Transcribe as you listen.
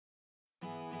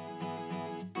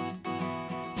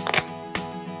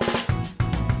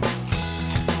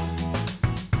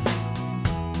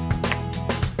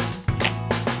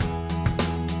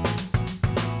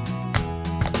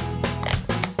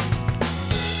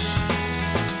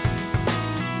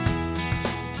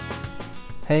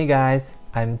Hey guys,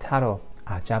 I'm Taro,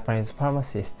 a Japanese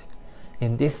pharmacist.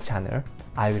 In this channel,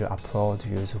 I will upload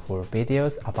useful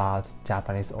videos about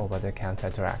Japanese over-the-counter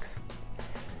drugs.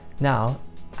 Now,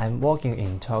 I'm working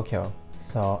in Tokyo,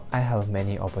 so I have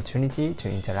many opportunities to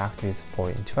interact with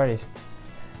foreign tourists.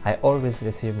 I always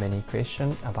receive many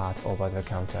questions about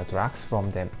over-the-counter drugs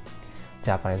from them.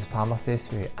 Japanese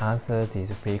pharmacists will answer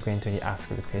these frequently asked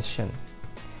questions.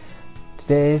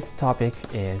 Today's topic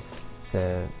is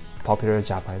the popular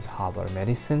Japanese herbal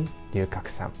medicine,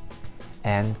 Ryukakusan,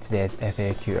 and today's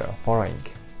FAQ are following.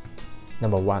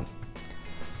 Number 1.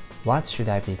 What should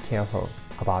I be careful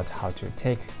about how to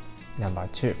take? Number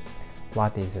 2.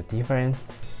 What is the difference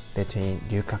between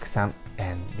Ryukakusan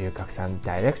and Ryukakusan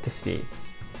Direct series?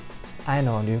 I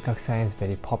know Ryukakusan is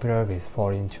very popular with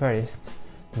foreign tourists.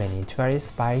 Many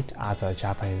tourists buy it as a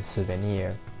Japanese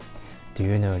souvenir. Do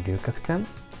you know Ryukakusan?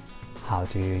 How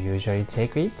do you usually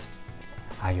take it?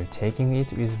 Are you taking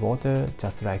it with water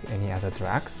just like any other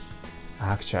drugs?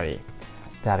 Actually,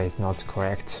 that is not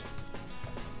correct.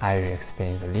 I will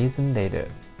explain the reason later.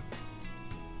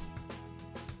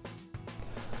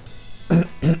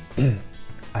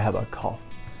 I have a cough.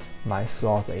 My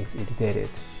throat is irritated.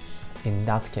 In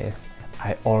that case,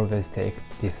 I always take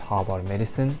this herbal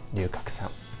medicine,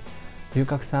 Ryukakusan.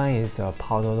 Ryukakusan is a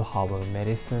powdered herbal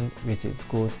medicine which is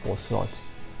good for throat.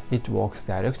 It works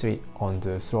directly on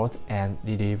the throat and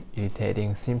relieves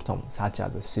irritating symptoms such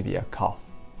as a severe cough.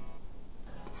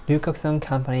 Ryukakusan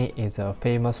Company is a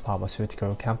famous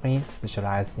pharmaceutical company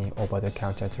specialized in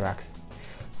over-the-counter drugs.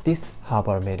 This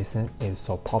herbal medicine is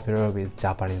so popular with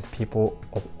Japanese people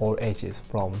of all ages,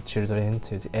 from children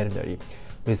to the elderly,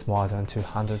 with more than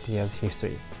 200 years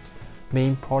history.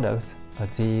 Main products are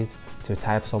these two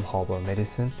types of herbal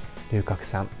medicine,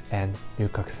 Ryukakusan and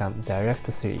Ryukakusan Direct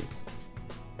series.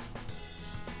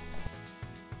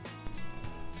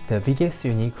 The biggest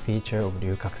unique feature of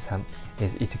Ryukakusan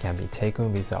is it can be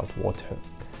taken without water,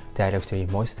 directly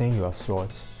moisten your throat,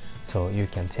 so you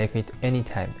can take it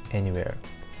anytime, anywhere.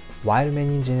 While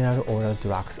many general oral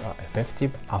drugs are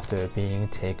effective after being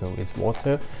taken with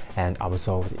water and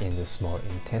absorbed in the small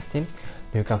intestine,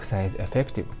 Ryukakusan is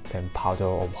effective when powder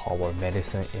of herbal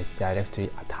medicine is directly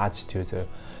attached to the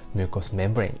mucous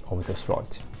membrane of the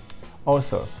throat.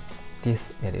 Also,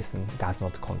 this medicine does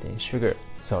not contain sugar,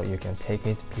 so you can take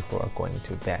it before going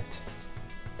to bed.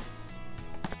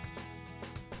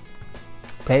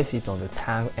 Place it on the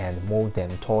tongue and move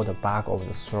them toward the back of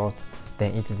the throat,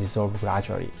 then it dissolves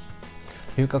gradually.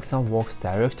 Ryukakusan works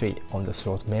directly on the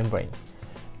throat membrane.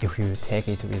 If you take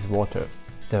it with water,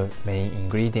 the main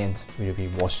ingredient will be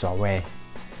washed away.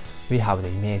 We have the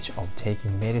image of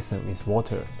taking medicine with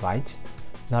water, right?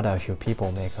 Not a few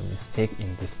people make a mistake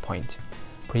in this point.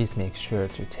 Please make sure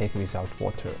to take without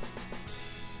water.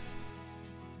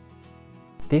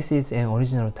 This is an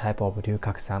original type of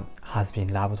Ryukakusan, has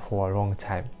been loved for a long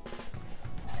time.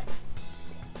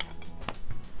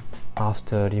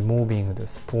 After removing the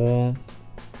spoon,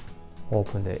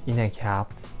 open the inner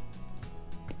cap,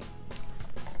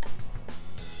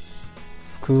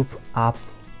 scoop up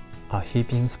a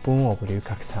heaping spoon of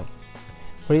Ryukakusan.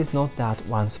 Please note that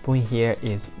one spoon here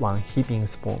is one heaping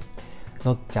spoon,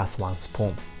 not just one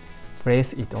spoon.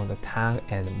 Place it on the tongue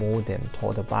and move them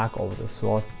toward the back of the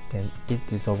throat, then it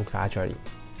dissolves gradually.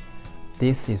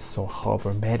 This is so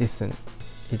herbal medicine.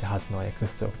 It has no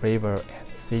extra flavor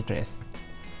and sweetness.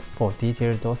 For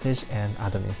detailed dosage and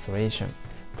administration,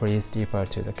 please refer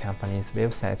to the company's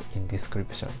website in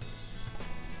description.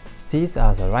 These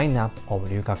are the lineup of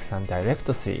Ryukakusan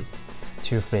Direct series,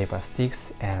 2 flavor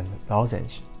sticks and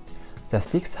lozenge. The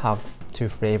sticks have 2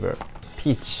 flavors,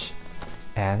 peach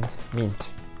and mint.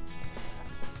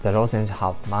 The lozenge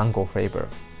have mango flavor.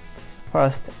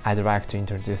 First, I'd like to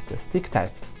introduce the stick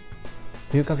type.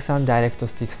 Ryukakusan Direct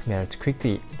sticks melt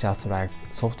quickly, just like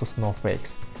soft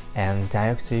snowflakes, and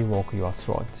directly work your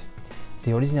throat.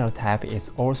 The original type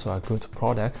is also a good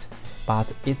product,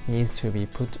 but it needs to be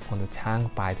put on the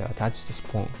tongue by the attached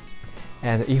spoon.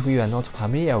 And if you are not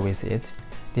familiar with it,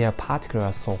 their particles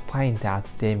are so fine that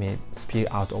they may spill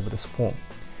out of the spoon.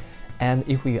 And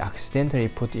if you accidentally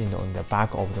put it on the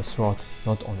back of the throat,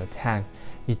 not on the tongue,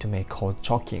 it may cause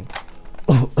choking.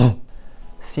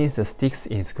 Since the sticks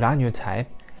is granule type,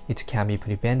 it can be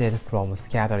prevented from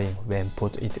scattering when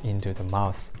put it into the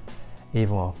mouth.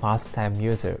 Even a first-time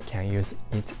user can use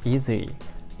it easily.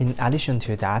 In addition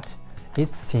to that,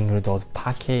 its single-dose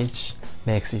package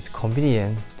makes it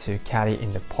convenient to carry in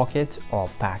the pocket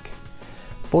or bag.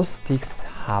 Both sticks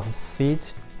have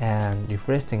sweet and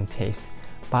refreshing taste,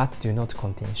 but do not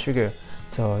contain sugar,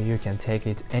 so you can take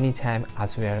it anytime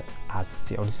as well as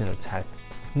the original type.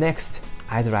 Next,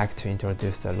 I'd like to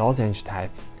introduce the lozenge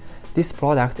type. This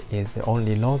product is the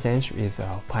only lozenge with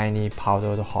a finely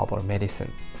powdered herbal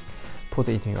medicine. Put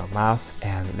it in your mouth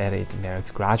and let it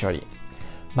melt gradually.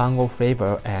 Mango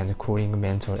flavor and cooling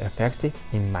menthol effect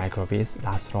in microbeads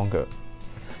last longer.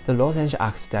 The lozenge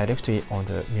acts directly on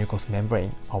the mucous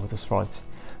membrane of the throat,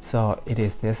 so it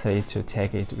is necessary to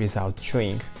take it without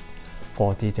chewing.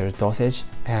 For detailed dosage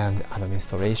and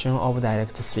administration of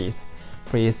direct sleeves,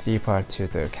 please refer to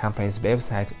the company's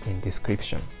website in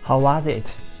description. How was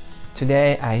it?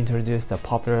 Today I introduced the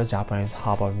popular Japanese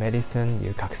herbal medicine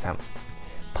Ryukakusan.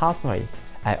 Personally,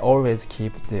 I always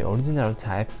keep the original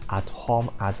type at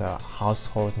home as a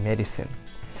household medicine,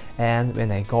 and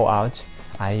when I go out,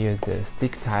 I use the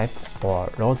stick type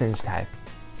or lozenge type,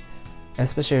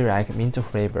 especially like mint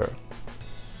flavor.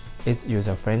 It's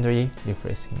user-friendly,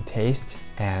 refreshing taste,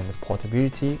 and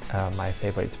portability are my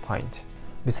favorite point.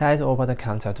 Besides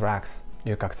over-the-counter drugs,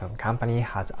 Ryukakusan company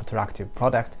has attractive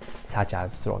products such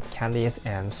as throat candies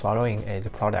and swallowing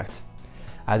aid products.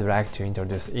 I'd like to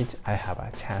introduce it if I have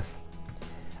a chance.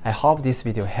 I hope this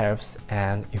video helps,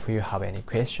 and if you have any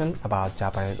question about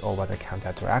Japanese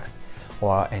over-the-counter drugs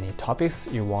or any topics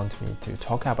you want me to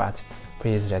talk about,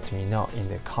 please let me know in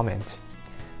the comment.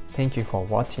 Thank you for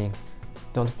watching.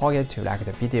 Don't forget to like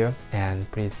the video and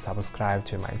please subscribe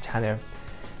to my channel.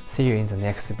 See you in the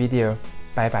next video.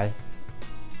 Bye bye.